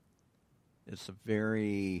It's a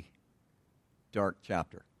very dark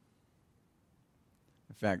chapter.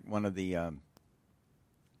 In fact, one of the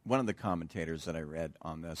commentators that I read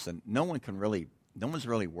on this, and no one's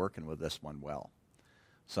really working with this one well.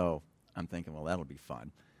 So I'm thinking, well, that'll be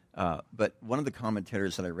fun. But one of the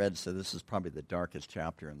commentators that I read said this is probably the darkest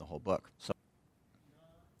chapter in the whole book. So,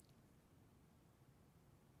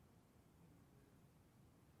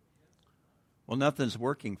 well, nothing's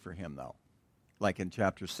working for him though, like in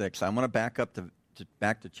chapter 6. I want to back up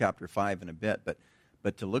back to chapter 5 in a bit,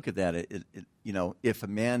 but to look at that, if a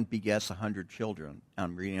man begets 100 children,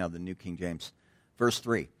 I'm reading out of the New King James, verse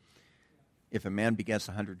 3. If a man begets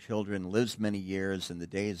 100 children, lives many years, and the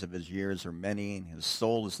days of his years are many, and his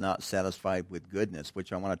soul is not satisfied with goodness,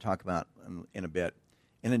 which I want to talk about in a bit,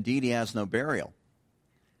 and indeed he has no burial,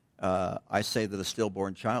 I say that a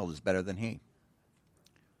stillborn child is better than he.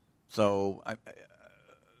 So,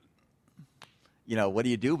 what do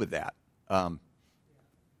you do with that?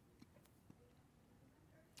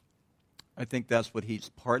 I think that's what he's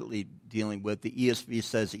partly dealing with. The ESV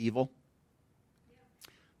says evil.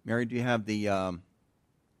 Mary, do you have the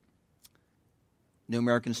New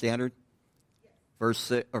American Standard?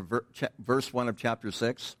 Yes. Verse 1 of chapter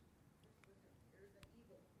 6?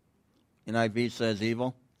 NIV says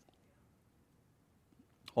evil.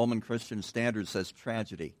 Holman Christian Standard says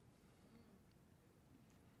tragedy.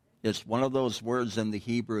 It's one of those words in the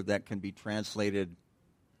Hebrew that can be translated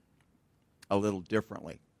a little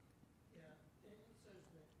differently. Yeah, it says that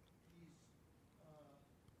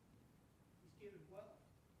he's given wealth,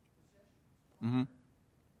 possessions. Mm-hmm.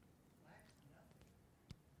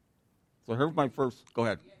 So here's my first. Go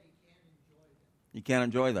ahead. Yet he can't enjoy them. You can't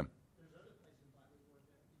enjoy them. There's other places in the Bible where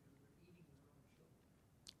they're eating their own children.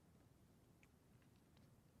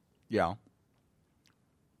 Yeah.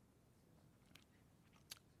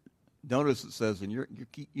 Notice it says, and you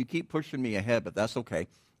keep pushing me ahead, but that's okay.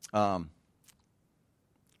 God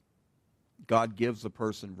gives a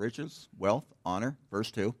person riches, wealth, honor,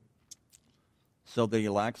 verse 2, so that he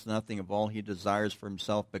lacks nothing of all he desires for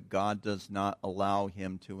himself, but God does not allow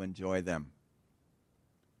him to enjoy them.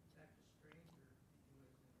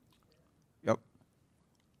 Yep.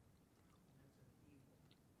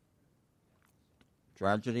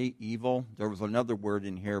 Tragedy, evil. There was another word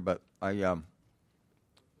in here, but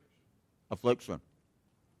affliction.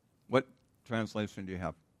 What translation do you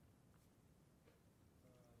have?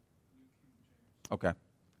 Okay.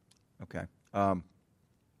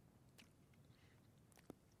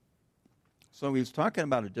 So he's talking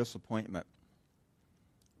about a disappointment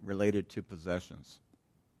related to possessions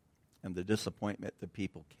and the disappointment that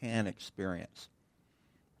people can experience.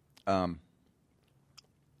 And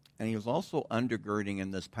he was also undergirding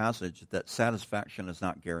in this passage that satisfaction is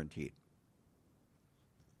not guaranteed,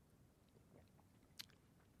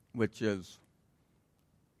 which is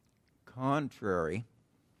contrary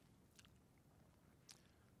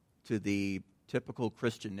to the typical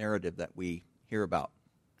Christian narrative that we hear about.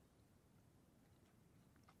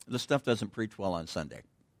 This stuff doesn't preach well on Sunday.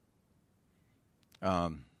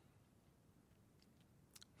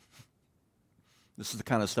 This is the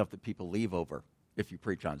kind of stuff that people leave over if you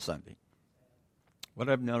preach on Sunday. What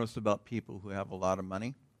I've noticed about people who have a lot of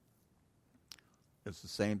money is the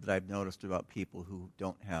same that I've noticed about people who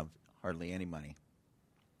don't have hardly any money,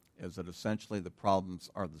 is that essentially the problems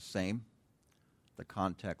are the same. The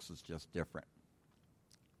context is just different.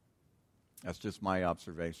 That's just my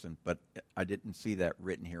observation, but I didn't see that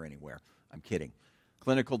written here anywhere. I'm kidding.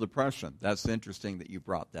 Clinical depression. That's interesting that you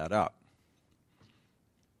brought that up,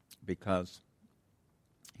 because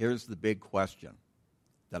here's the big question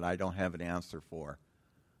that I don't have an answer for.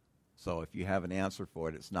 So if you have an answer for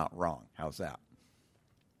it, it's not wrong. How's that?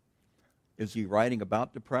 Is he writing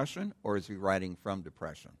about depression, or is he writing from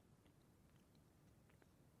depression?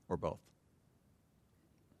 Or both?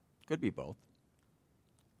 Could be both.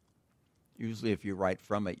 Usually if you write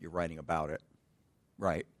from it, you're writing about it,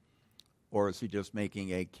 right? Or is he just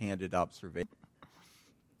making a candid observation?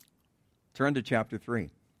 Turn to chapter 3.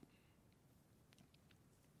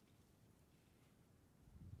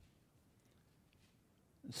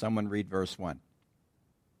 Someone read verse 1.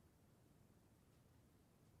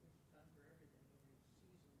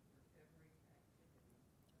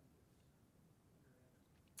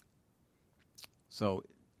 So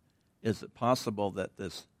is it possible that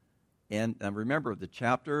this, and remember, the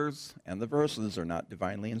chapters and the verses are not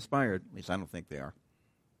divinely inspired. At least I don't think they are.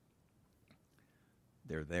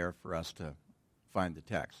 They're there for us to find the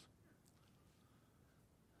text.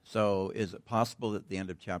 So is it possible that the end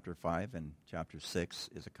of chapter 5 and chapter 6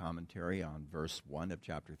 is a commentary on verse 1 of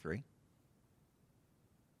chapter 3?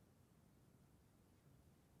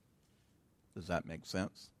 Does that make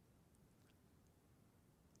sense?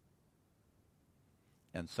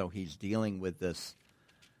 And so he's dealing with this.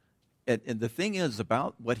 And the thing is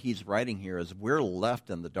about what he's writing here is we're left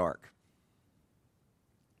in the dark.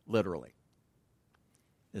 Literally.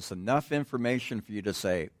 It's enough information for you to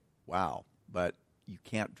say, wow, but you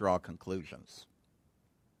can't draw conclusions.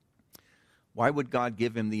 Why would God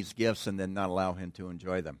give him these gifts and then not allow him to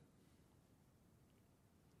enjoy them?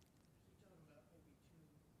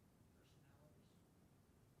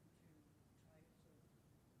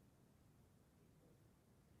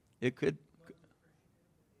 It could.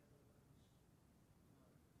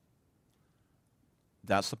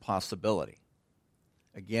 That's a possibility.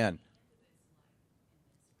 Again,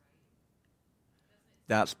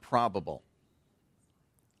 that's probable.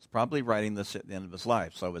 He's probably writing this at the end of his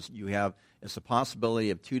life. So it's a possibility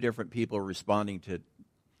of two different people responding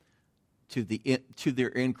to their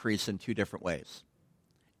increase in two different ways.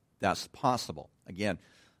 That's possible. Again,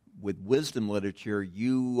 with wisdom literature,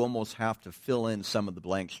 you almost have to fill in some of the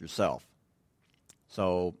blanks yourself.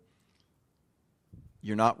 So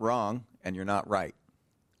you're not wrong and you're not right.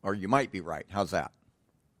 Or you might be right. How's that?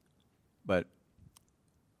 But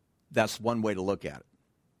that's one way to look at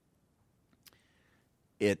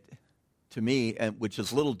it. To me, and which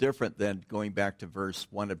is a little different than going back to verse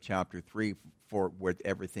 1 of chapter 3, for with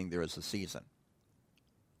everything there is a season.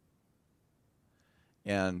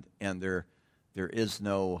 And there is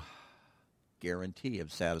no guarantee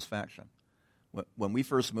of satisfaction. When we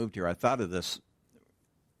first moved here, I thought of this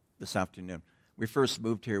afternoon. We first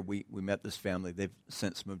moved here, we met this family. They've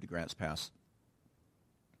since moved to Grants Pass.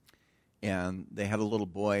 And they had a little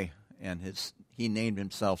boy, and he named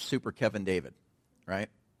himself Super Kevin David, right?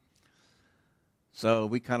 So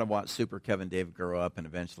we kind of watched Super Kevin David grow up, and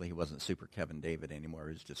eventually he wasn't Super Kevin David anymore.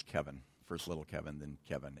 He was just Kevin. First little Kevin, then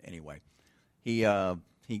Kevin. Anyway, he's in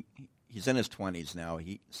his 20s now.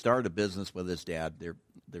 He started a business with his dad. They're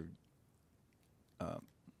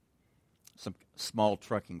some small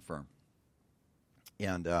trucking firm.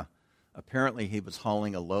 And apparently he was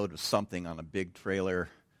hauling a load of something on a big trailer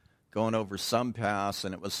going over some pass,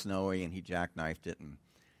 and it was snowy, and he jackknifed it,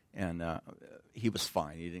 and he was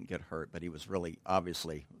fine. He didn't get hurt, but he was really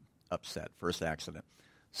obviously upset. First accident.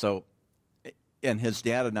 So, and his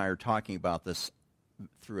dad and I are talking about this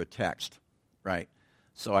through a text, right?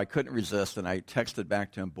 So I couldn't resist, and I texted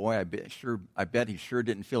back to him, boy, I bet he sure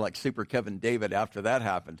didn't feel like Super Kevin David after that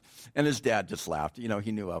happened. And his dad just laughed.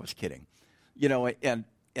 He knew I was kidding.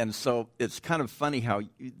 And so it's kind of funny how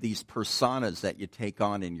these personas that you take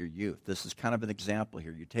on in your youth, this is kind of an example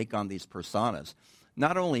here. You take on these personas,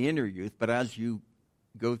 not only in your youth, but as you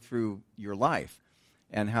go through your life,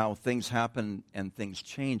 and how things happen and things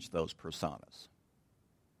change those personas.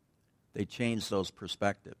 They change those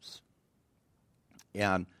perspectives.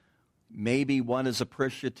 And maybe one is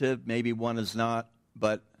appreciative, maybe one is not,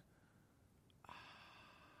 but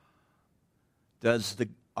does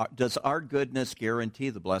our goodness guarantee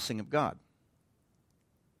the blessing of God?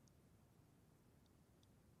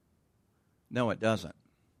 No, it doesn't.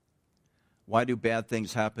 Why do bad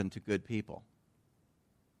things happen to good people?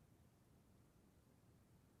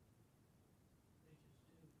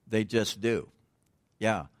 They just do.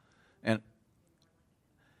 Yeah. And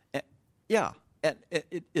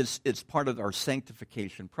it's part of our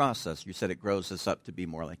sanctification process. You said it grows us up to be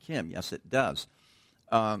more like him. Yes, it does.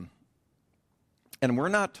 And we're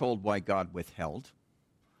not told why God withheld,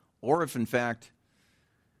 or if in fact,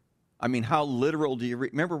 how literal do you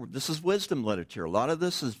read? Remember, this is wisdom literature. A lot of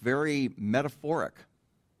this is very metaphoric.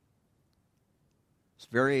 It's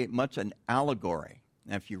very much an allegory.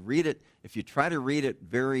 And if you try to read it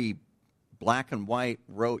very black and white,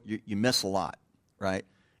 wrote, you miss a lot, right?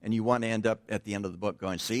 And you want to end up at the end of the book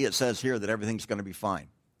going, see, it says here that everything's going to be fine.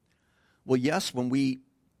 Well, yes, when we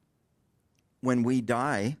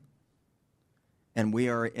die, and we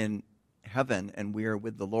are in heaven, and we are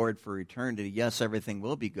with the Lord for eternity, yes, everything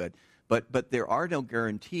will be good. But there are no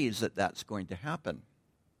guarantees that that's going to happen.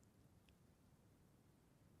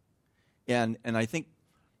 And I think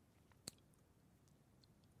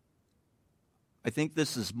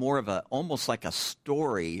this is more of almost like a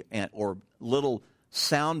story or little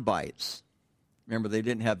sound bites. Remember, they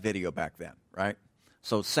didn't have video back then, right?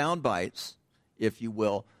 So sound bites, if you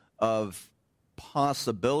will, of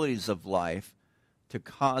possibilities of life to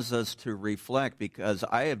cause us to reflect, because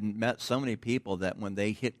I have met so many people that when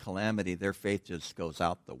they hit calamity, their faith just goes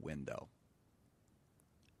out the window.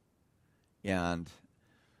 And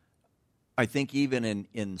I think even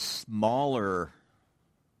in smaller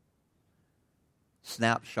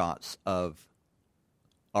snapshots of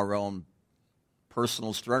our own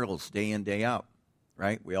personal struggles day in, day out,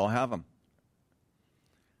 right? We all have them.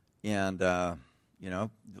 And,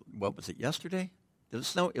 what was it, yesterday? Did it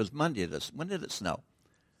snow? It was Monday. When did it snow?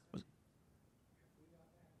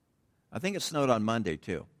 I think it snowed on Monday,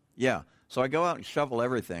 too. Yeah. So I go out and shovel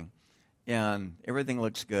everything, and everything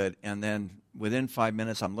looks good. And then within 5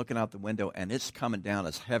 minutes, I'm looking out the window, and it's coming down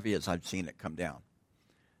as heavy as I've seen it come down.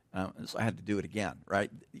 So I had to do it again,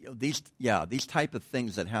 right? These type of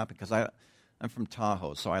things that happen, because I'm from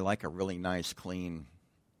Tahoe, so I like a really nice, clean,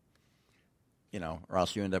 or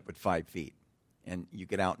else you end up with 5 feet, and you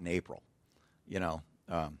get out in April,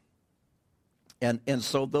 and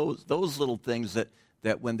so those little things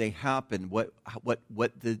that when they happen, what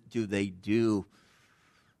do they do?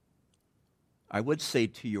 I would say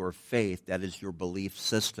to your faith, that is your belief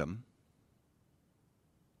system.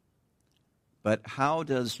 But how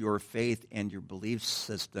does your faith and your belief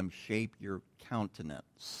system shape your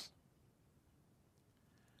countenance?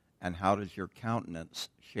 And how does your countenance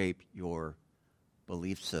shape your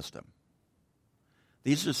belief system?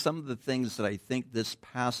 These are some of the things that I think this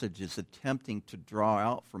passage is attempting to draw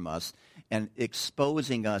out from us and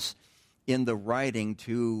exposing us in the writing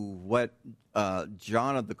to what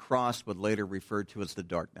John of the Cross would later refer to as the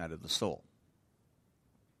dark night of the soul.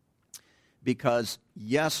 Because,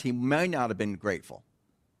 yes, he may not have been grateful.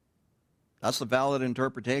 That's a valid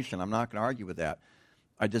interpretation. I'm not going to argue with that.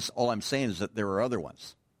 All I'm saying is that there are other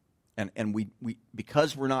ones. And we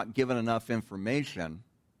because we're not given enough information,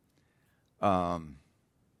 often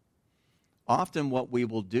what we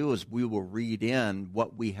will do is we will read in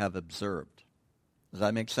what we have observed. Does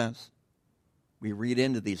that make sense? We read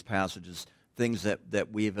into these passages things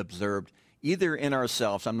that we have observed, either in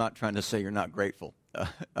ourselves. I'm not trying to say you're not grateful,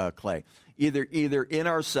 Clay. Either in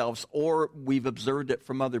ourselves or we've observed it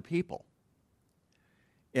from other people.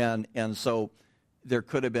 And so there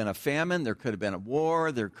could have been a famine, there could have been a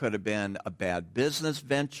war, there could have been a bad business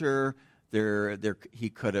venture, he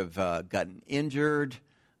could have gotten injured.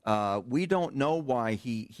 We don't know why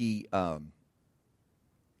he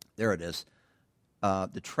there it is.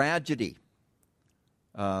 The tragedy.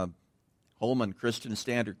 Holman, Christian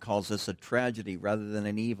Standard, calls this a tragedy rather than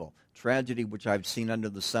an evil. Tragedy which I've seen under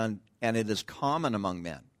the sun, and it is common among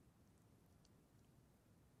men.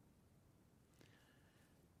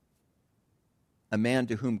 A man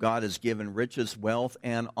to whom God has given riches, wealth,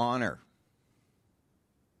 and honor.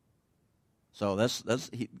 So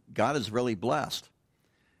God is really blessed,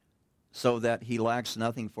 so that he lacks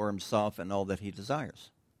nothing for himself and all that he desires.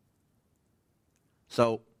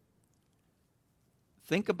 So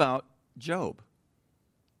think about Job.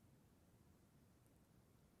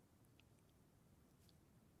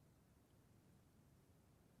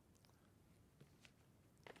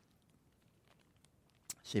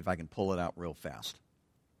 See if I can pull it out real fast.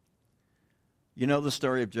 You know the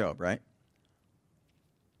story of Job, right?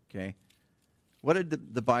 Okay. What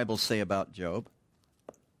did the Bible say about Job?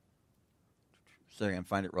 So I can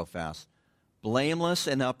find it real fast. Blameless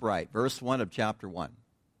and upright. Verse 1 of chapter 1.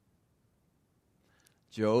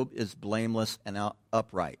 Job is blameless and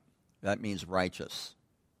upright. That means righteous.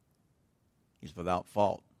 He's without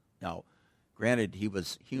fault. Now, granted, he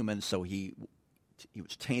was human, so he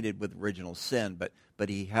was tainted with original sin, but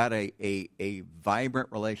he had a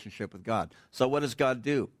vibrant relationship with God. So what does God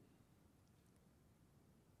do?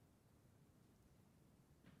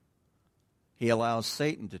 He allows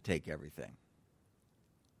Satan to take everything.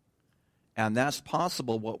 And that's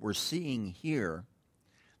possible what we're seeing here.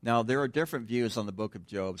 Now, there are different views on the book of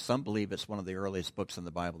Job. Some believe it's one of the earliest books in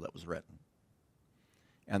the Bible that was written,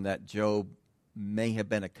 and that Job may have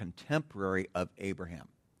been a contemporary of Abraham.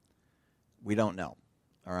 We don't know,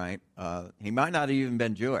 all right? He might not have even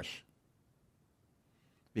been Jewish,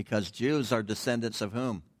 because Jews are descendants of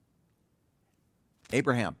whom?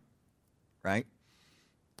 Abraham, right?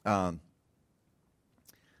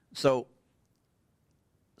 So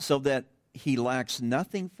that he lacks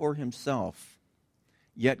nothing for himself,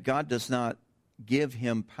 yet God does not give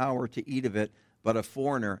him power to eat of it, but a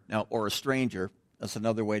foreigner, now, or a stranger, that's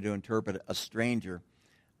another way to interpret it, a stranger,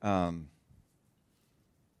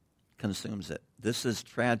 consumes it. This is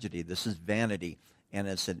tragedy, this is vanity, and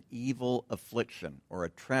it's an evil affliction, or a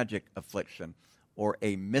tragic affliction, or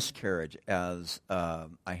a miscarriage, as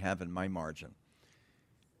I have in my margin.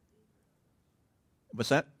 What's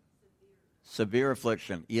that? Severe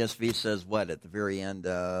affliction. ESV says what at the very end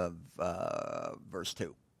of verse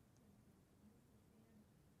 2?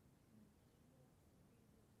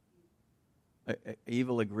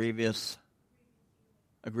 Evil, a grievous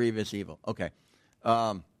evil. Okay.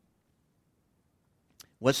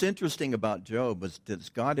 What's interesting about Job was, does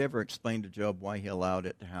God ever explain to Job why he allowed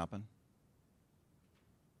it to happen?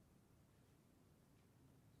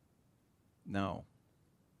 No.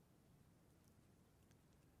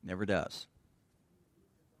 Never does.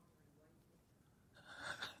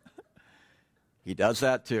 He does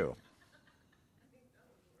that too.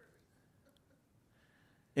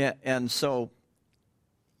 And so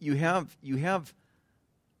you have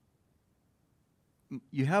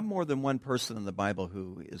more than one person in the Bible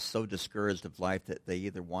who is so discouraged of life that they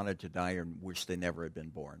either wanted to die or wish they never had been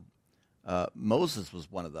born. Moses was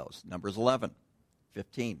one of those. Numbers 11,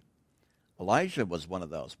 15. Elijah was one of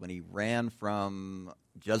those when he ran from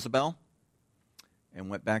Jezebel and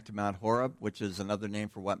went back to Mount Horeb, which is another name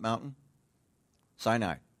for what mountain?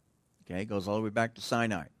 Sinai. Okay, goes all the way back to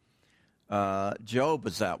Sinai. Job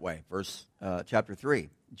was that way, chapter 3.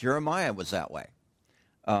 Jeremiah was that way.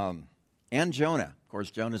 And Jonah. Of course,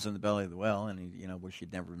 Jonah's in the belly of the whale, and he wished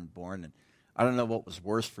he'd never been born. And I don't know what was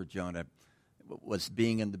worse for Jonah. Was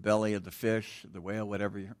being in the belly of the fish, the whale,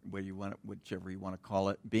 whichever you want to call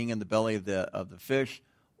it, being in the belly of the fish,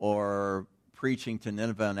 or preaching to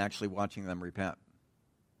Nineveh and actually watching them repent.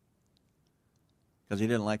 Because he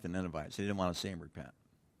didn't like the Ninevites. He didn't want to see them repent.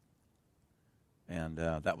 And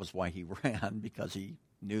that was why he ran, because he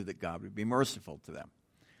knew that God would be merciful to them.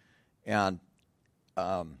 And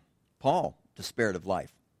Paul despaired of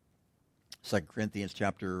life. 2 Corinthians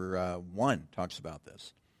chapter 1 talks about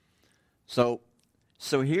this. So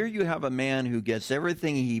here you have a man who gets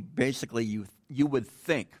everything he basically, you would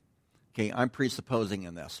think, okay, I'm presupposing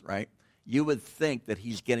in this, right? You would think that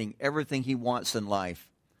he's getting everything he wants in life,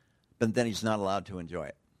 but then he's not allowed to enjoy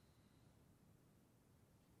it.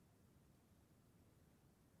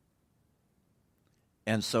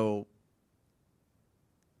 And so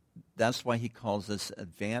that's why he calls this a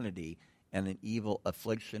vanity and an evil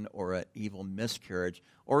affliction or an evil miscarriage,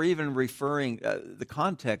 or even referring, the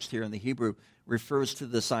context here in the Hebrew refers to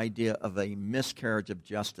this idea of a miscarriage of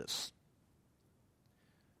justice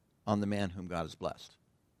on the man whom God has blessed.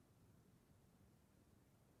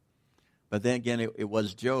 But then again, it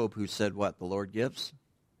was Job who said what? The Lord gives,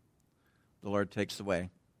 the Lord takes away.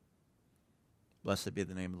 Blessed be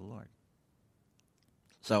the name of the Lord.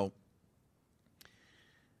 So,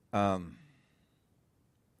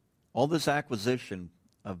 all this acquisition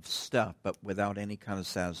of stuff, but without any kind of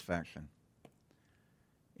satisfaction.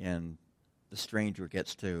 And the stranger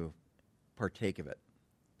gets to partake of it.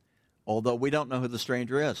 Although we don't know who the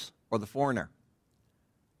stranger is, or the foreigner.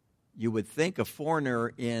 You would think a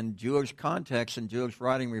foreigner in Jewish context and Jewish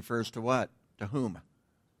writing refers to what? To whom?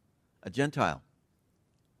 A Gentile.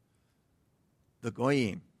 The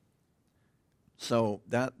Goyim. So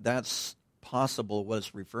that's possible what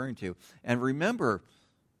it's referring to. And remember,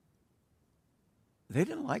 they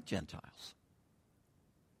didn't like Gentiles.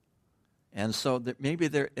 And so that maybe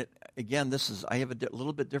again, I have a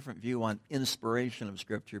little bit different view on inspiration of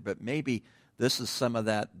Scripture, but maybe this is some of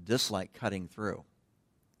that dislike cutting through.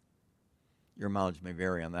 Your mileage may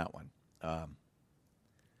vary on that one.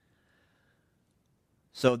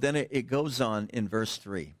 So then it goes on in verse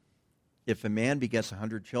 3. If a man begets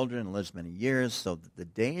 100 children and lives many years, so that the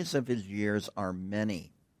days of his years are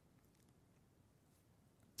many,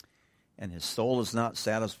 and his soul is not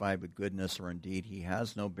satisfied with goodness, or indeed he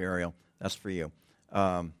has no burial. That's for you.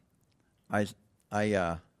 I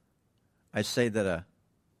say that a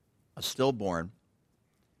stillborn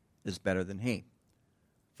is better than he.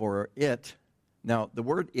 For it, now the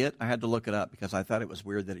word it, I had to look it up because I thought it was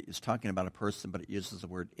weird that it is talking about a person, but it uses the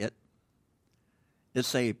word it.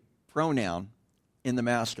 It's a pronoun in the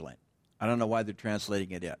masculine. I don't know why they're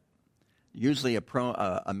translating it. Usually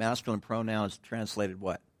a masculine pronoun is translated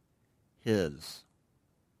what? His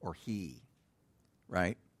or he,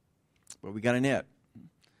 right? But we got an it.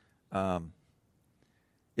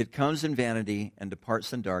 It comes in vanity and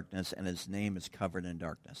departs in darkness, and his name is covered in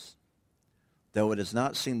darkness. Though it has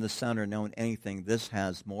not seen the sun or known anything, this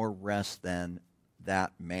has more rest than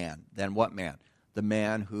that man. Than what man? The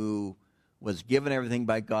man who was given everything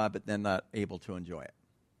by God, but then not able to enjoy it.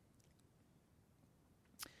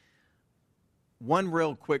 One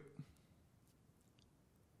real quick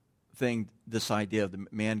thing, this idea of the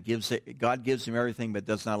man God gives him everything, but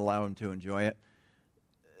does not allow him to enjoy it.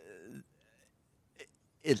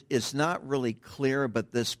 It's not really clear,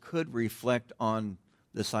 but this could reflect on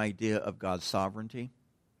this idea of God's sovereignty.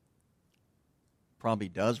 Probably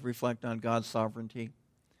does reflect on God's sovereignty.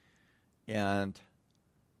 And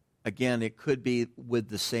again, it could be with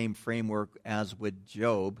the same framework as with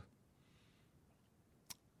Job.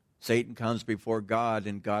 Satan comes before God,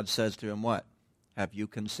 and God says to him what? Have you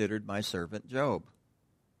considered my servant Job?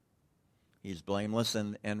 He's blameless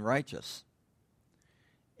and righteous.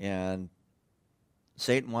 And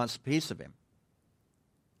Satan wants a piece of him,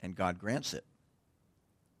 and God grants it.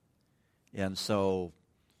 And so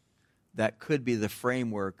that could be the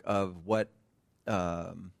framework of what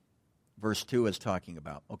verse 2 is talking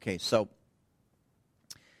about. Okay, so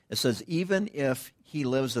it says, even if he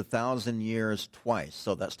lives 1,000 years twice,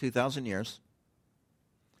 so that's 2,000 years,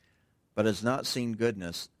 but has not seen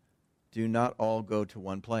goodness, do not all go to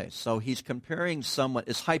one place. So he's comparing someone,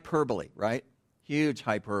 it's hyperbole, right? Huge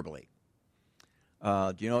hyperbole.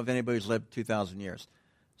 Do you know if anybody's lived 2,000 years?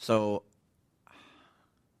 So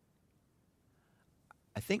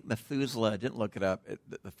I think Methuselah, I didn't look it up,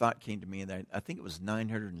 the thought came to me that I think it was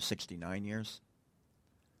 969 years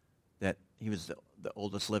that he was the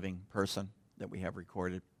oldest living person that we have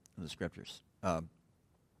recorded in the scriptures.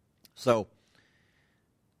 So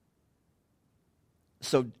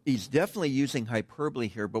he's definitely using hyperbole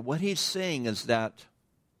here, but what he's saying is that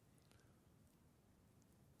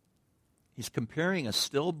he's comparing a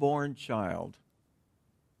stillborn child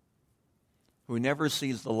who never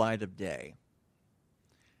sees the light of day.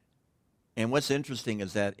 And what's interesting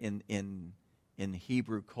is that in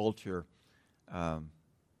Hebrew culture,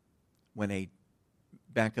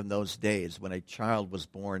 back in those days, when a child was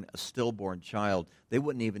born, a stillborn child, they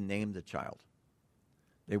wouldn't even name the child.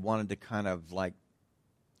 They wanted to kind of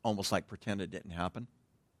almost like pretend it didn't happen,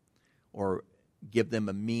 or give them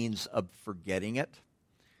a means of forgetting it.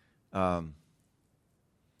 And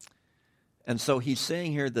so he's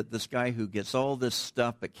saying here that this guy who gets all this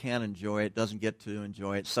stuff but can't enjoy it, doesn't get to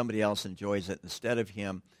enjoy it, somebody else enjoys it instead of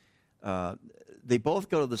him, they both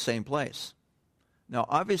go to the same place. Now,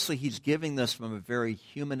 obviously, he's giving this from a very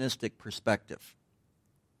humanistic perspective.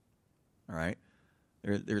 All right?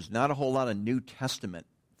 There's not a whole lot of New Testament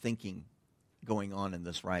thinking going on in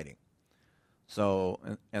this writing. So,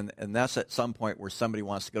 and that's at some point where somebody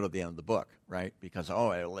wants to go to the end of the book, right? Because,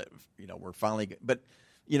 we're finally, but,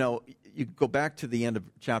 you go back to the end of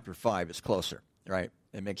chapter 5, it's closer, right?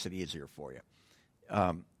 It makes it easier for you.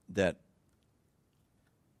 That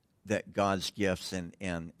God's gifts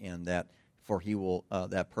and that for he will,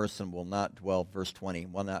 that person will not dwell, verse 20,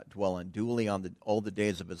 will not dwell unduly on all the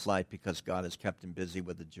days of his life because God has kept him busy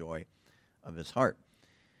with the joy of his heart.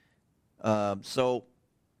 So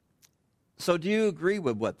do you agree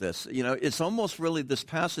with what this, it's almost really, this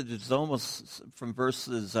passage is almost from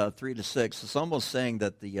verses 3 to 6, it's almost saying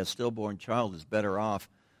that the stillborn child is better off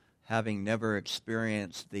having never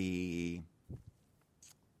experienced the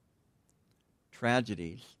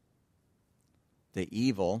tragedies, the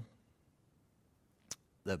evil,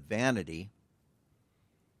 the vanity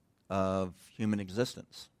of human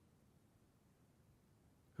existence.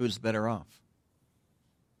 Who's better off?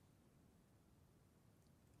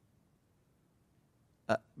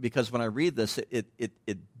 Because when I read this,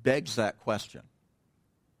 it begs that question.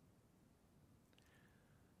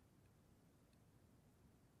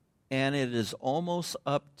 And it is almost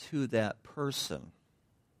up to that person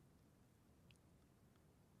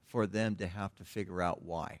for them to have to figure out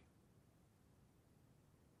why.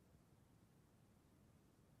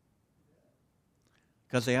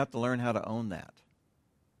 Because they have to learn how to own that.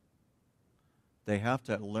 They have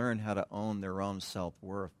to learn how to own their own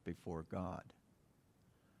self-worth before God.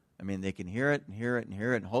 I mean, they can hear it and hear it and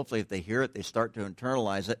hear it, and hopefully if they hear it, they start to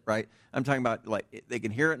internalize it, right? I'm talking about, they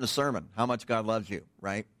can hear it in a sermon, how much God loves you,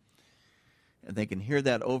 right? And they can hear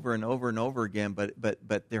that over and over and over again,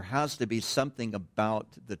 but there has to be something about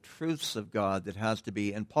the truths of God that has to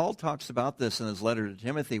be, and Paul talks about this in his letter to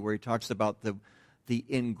Timothy, where he talks about the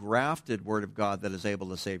engrafted Word of God that is able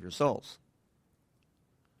to save your souls.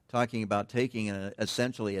 Talking about taking and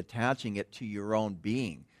essentially attaching it to your own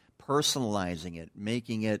being, personalizing it,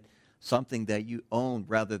 making it something that you own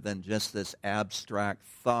rather than just this abstract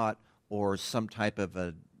thought or some type of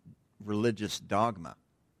a religious dogma.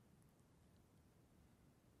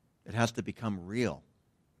 It has to become real.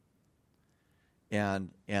 And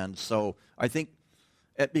so I think,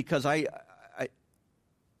 because I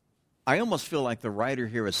almost feel like the writer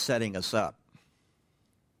here is setting us up.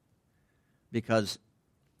 Because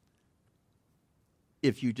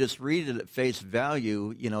if you just read it at face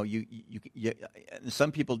value,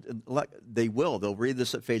 some people, they'll read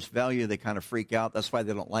this at face value, they kind of freak out. That's why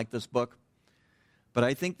they don't like this book. But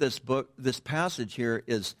I think this passage here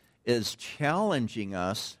is challenging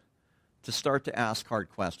us to start to ask hard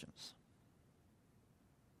questions.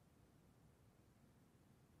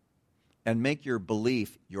 And make your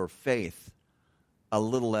belief, your faith, a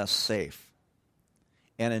little less safe.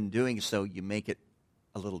 And in doing so, you make it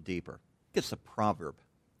a little deeper. It's a proverb.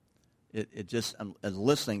 It just, as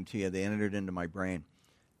listening to you, they entered into my brain.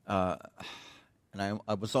 And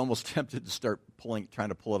I was almost tempted to start trying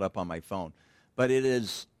to pull it up on my phone. But it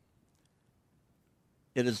is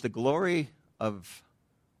the glory of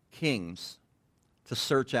kings to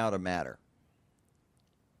search out a matter.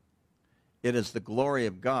 It is the glory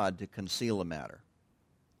of God to conceal a matter.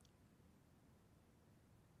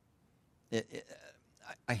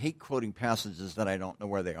 I hate quoting passages that I don't know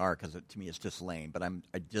where they are because to me it's just lame, but I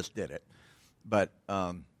just did it. But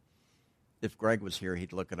if Greg was here,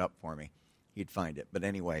 he'd look it up for me. He'd find it. But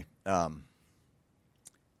anyway,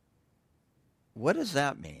 what does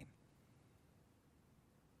that mean?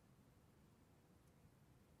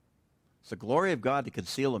 It's the glory of God to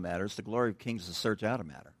conceal a matter. It's the glory of kings to search out a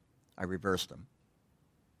matter. I reversed them.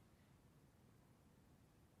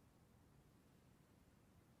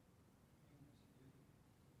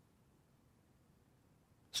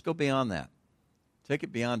 Let's go beyond that. Take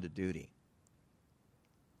it beyond a duty.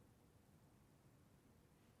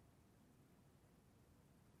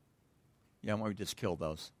 Yeah, why don't we just kill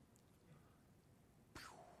those?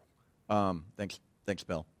 Thanks,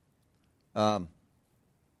 Bill.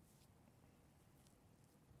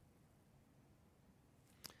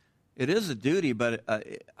 It is a duty, but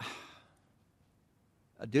a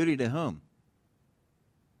duty to whom?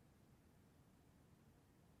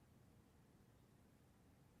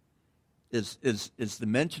 Is the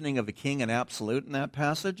mentioning of a king an absolute in that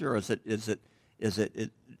passage, or is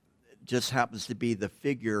it just happens to be the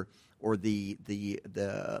figure or the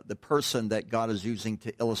person that God is using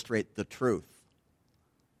to illustrate the truth?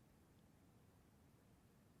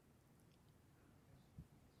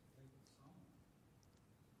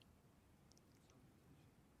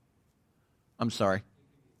 I'm sorry.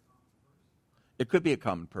 It could be a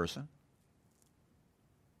common person.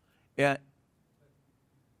 Yeah.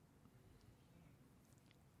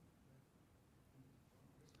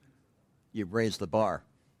 You've raised the bar.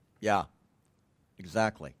 Yeah,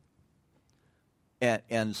 exactly.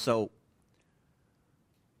 And so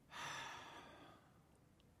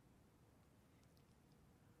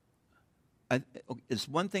it's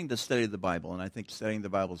one thing to study the Bible, and I think studying the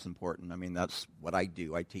Bible is important. I mean, that's what I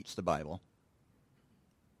do. I teach the Bible.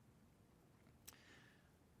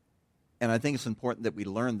 And I think it's important that we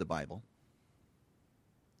learn the Bible.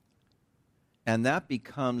 And that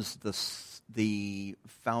becomes the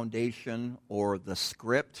foundation or the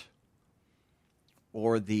script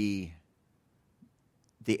or the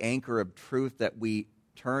anchor of truth that we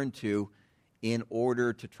turn to in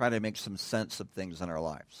order to try to make some sense of things in our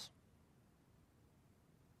lives.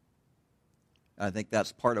 I think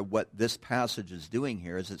that's part of what this passage is doing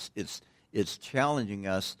here. Is it's challenging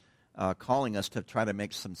us, calling us to try to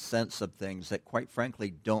make some sense of things that, quite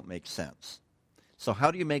frankly, don't make sense. So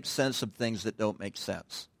how do you make sense of things that don't make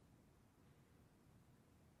sense?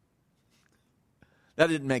 That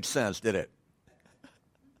didn't make sense, did it?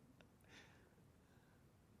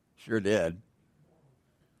 Sure did.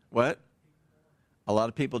 What? A lot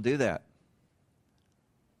of people do that.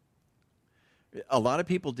 A lot of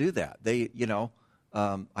people do that. They,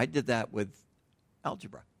 I did that with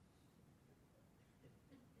algebra.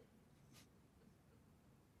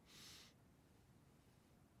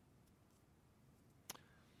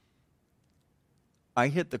 I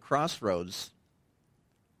hit the crossroads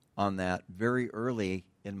on that very early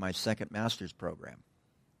in my second master's program.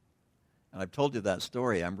 And I've told you that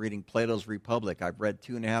story. I'm reading Plato's Republic. I've read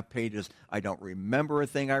 2.5 pages. I don't remember a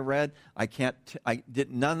thing I read.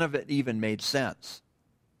 None of it even made sense.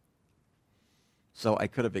 So I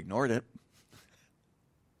could have ignored it.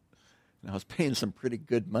 And I was paying some pretty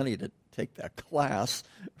good money to take that class,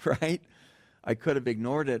 right? I could have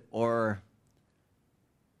ignored it, or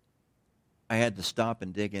I had to stop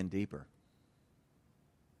and dig in deeper,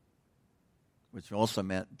 which also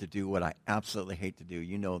meant to do what I absolutely hate to do.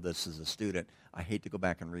 You know this as a student. I hate to go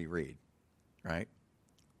back and reread, right?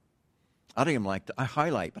 I don't even like to, I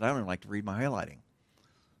highlight, but I don't even like to read my highlighting.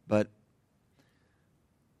 But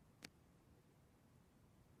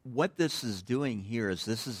what this is doing here is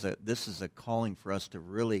this is a calling for us to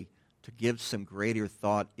really to give some greater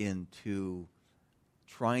thought into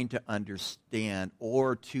trying to understand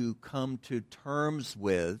or to come to terms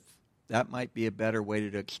with, that might be a better way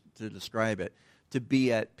to describe it, to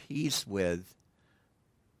be at peace with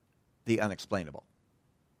the unexplainable.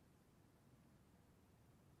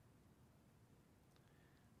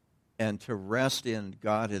 And to rest in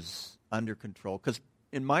God is under control. Because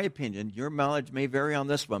in my opinion, your knowledge may vary on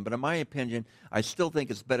this one, but in my opinion, I still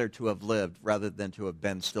think it's better to have lived rather than to have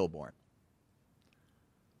been stillborn.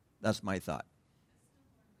 That's my thought.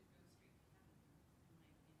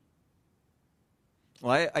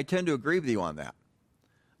 Well, I tend to agree with you on that.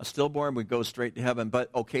 A stillborn would go straight to heaven. But,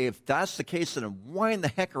 okay, if that's the case, then why in the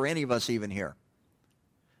heck are any of us even here?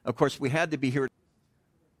 Of course, we had to be here.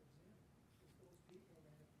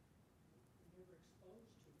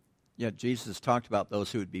 Yeah, Jesus talked about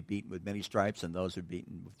those who would be beaten with many stripes and those who would be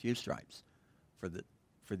beaten with few stripes.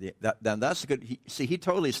 That's a good. He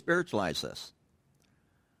totally spiritualized this,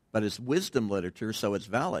 but it's wisdom literature, so it's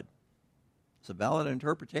valid. It's a valid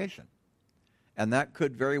interpretation, and that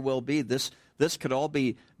could very well be this. This could all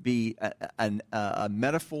be a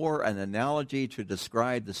metaphor, an analogy to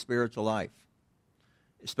describe the spiritual life,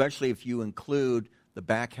 especially if you include the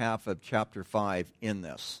back half of chapter 5 in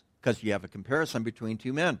this, because you have a comparison between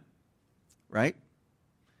two men, right?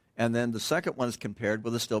 And then the second one is compared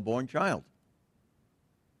with a stillborn child.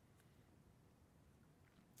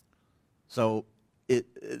 So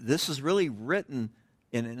this is really written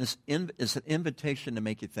it's an invitation to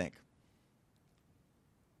make you think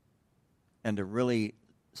and to really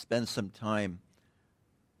spend some time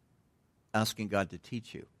asking God to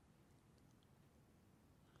teach you.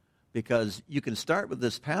 Because you can start with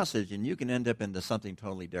this passage and you can end up into something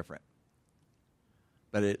totally different.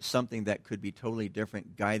 But it's something that could be totally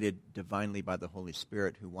different, guided divinely by the Holy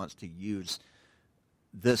Spirit, who wants to use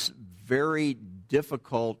this very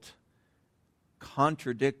difficult,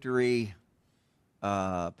 contradictory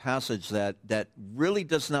passage that really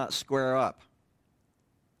does not square up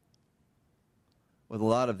with a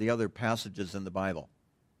lot of the other passages in the Bible.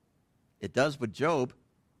 It does with Job.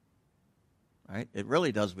 Right? It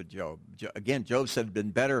really does with Job. Again, Job said it had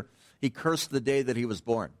been better. He cursed the day that he was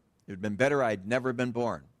born. It would have been better I'd never been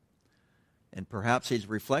born. And perhaps he's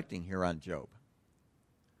reflecting here on Job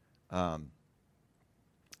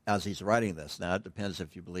as he's writing this. Now, it depends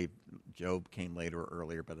if you believe Job came later or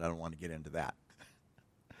earlier, but I don't want to get into that.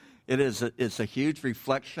 It's a huge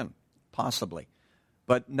reflection, possibly.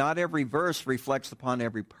 But not every verse reflects upon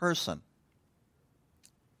every person.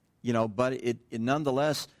 But it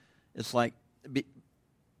nonetheless, it's like,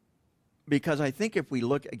 because I think if we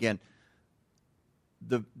look again,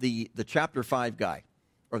 the chapter 5 guy,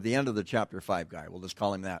 or the end of the chapter 5 guy, we'll just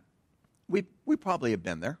call him that. We probably have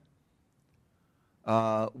been there.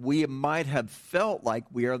 We might have felt like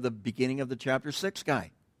we are the beginning of the chapter 6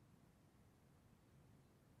 guy.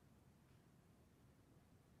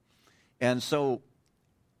 And so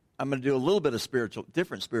I'm going to do a little bit of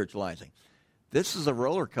different spiritualizing. This is a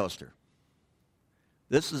roller coaster.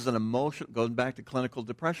 This is an emotional, going back to clinical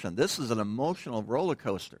depression, this is an emotional roller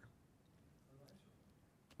coaster.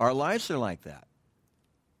 Our lives are like that.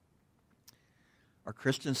 Are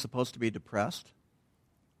Christians supposed to be depressed?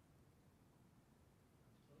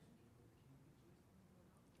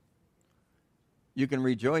 You can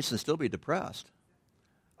rejoice and still be depressed.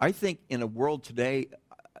 I think in a world today,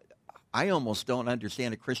 I almost don't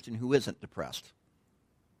understand a Christian who isn't depressed.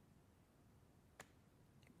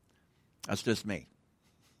 That's just me.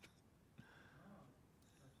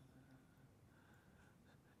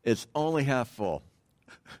 It's only half full.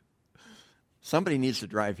 Somebody needs to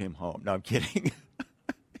drive him home. No, I'm kidding.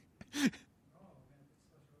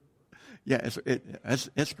 Yeah,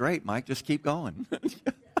 it's great, Mike. Just keep going.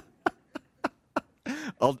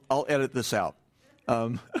 I'll edit this out.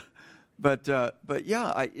 But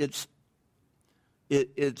yeah, it's and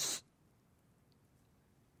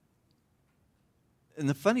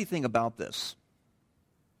the funny thing about this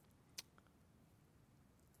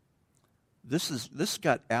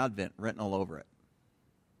got Advent written all over it.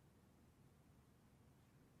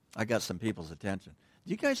 I got some people's attention.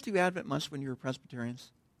 Do you guys do Advent much when you were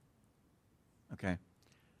Presbyterians? Okay.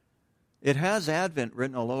 It has Advent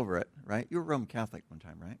written all over it, right? You were Roman Catholic one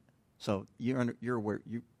time, right? So you're aware.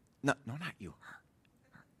 No, not you. Her.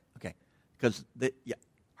 Okay. Because her.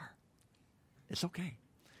 It's okay.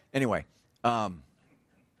 Anyway. I'll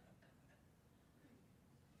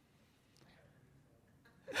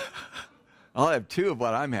have two of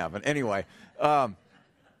what I'm having. Anyway.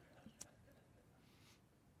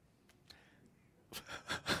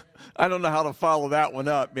 I don't know how to follow that one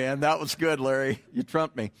up, man. That was good, Larry. You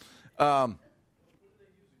trumped me. Well,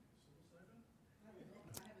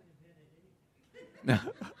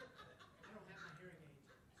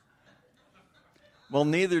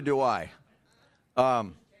 neither do I.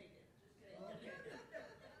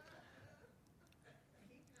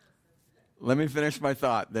 Let me finish my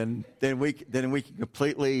thought. Then we can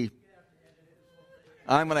completely.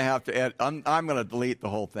 I'm going to have to add. I'm going to delete the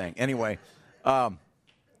whole thing. Anyway,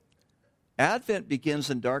 Advent begins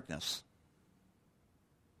in darkness.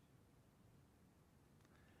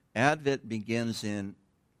 Advent begins in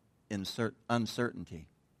uncertainty.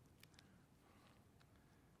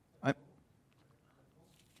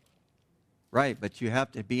 Right, but you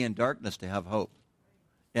have to be in darkness to have hope.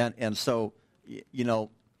 And so,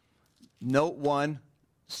 note 1,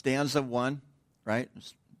 stanza 1, right?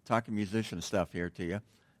 Talking musician stuff here to you,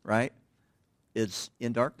 right? is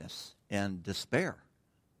in darkness and despair.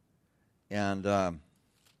 And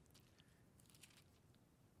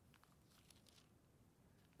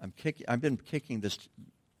I've been kicking this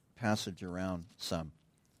passage around some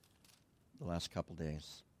the last couple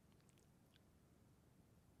days.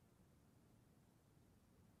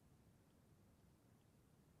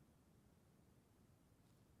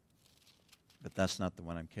 But that's not the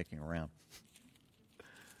one I'm kicking around.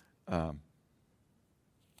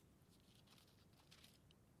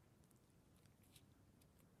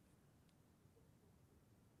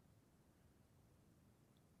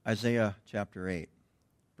 Isaiah chapter 8,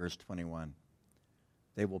 verse 21.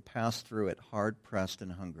 They will pass through it hard-pressed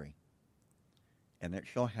and hungry. And it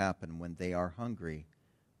shall happen when they are hungry,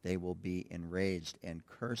 they will be enraged and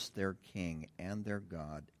curse their king and their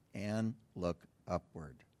God and look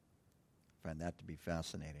upward. I find that to be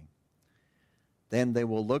fascinating. Then they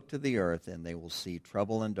will look to the earth and they will see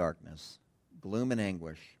trouble and darkness, gloom and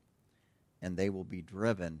anguish, and they will be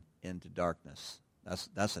driven into darkness.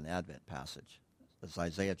 That's an Advent passage. That's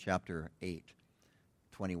Isaiah chapter 8,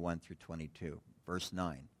 21 through 22,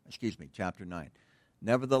 chapter 9.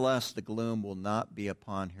 Nevertheless, the gloom will not be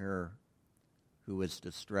upon her who is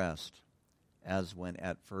distressed, as when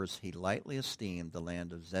at first he lightly esteemed the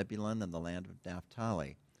land of Zebulun and the land of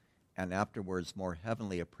Naphtali, and afterwards more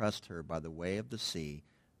heavenly oppressed her by the way of the sea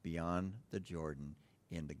beyond the Jordan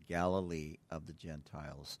in the Galilee of the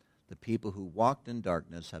Gentiles. The people who walked in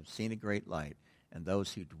darkness have seen a great light, and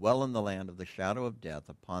those who dwell in the land of the shadow of death,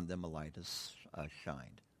 upon them a light has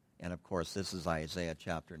shined. And of course, this is Isaiah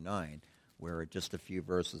chapter 9, where just a few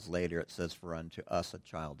verses later it says, for unto us a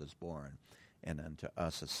child is born, and unto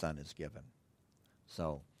us a son is given.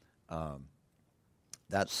 So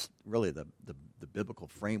that's really the biblical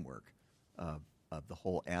framework of the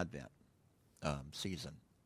whole Advent season.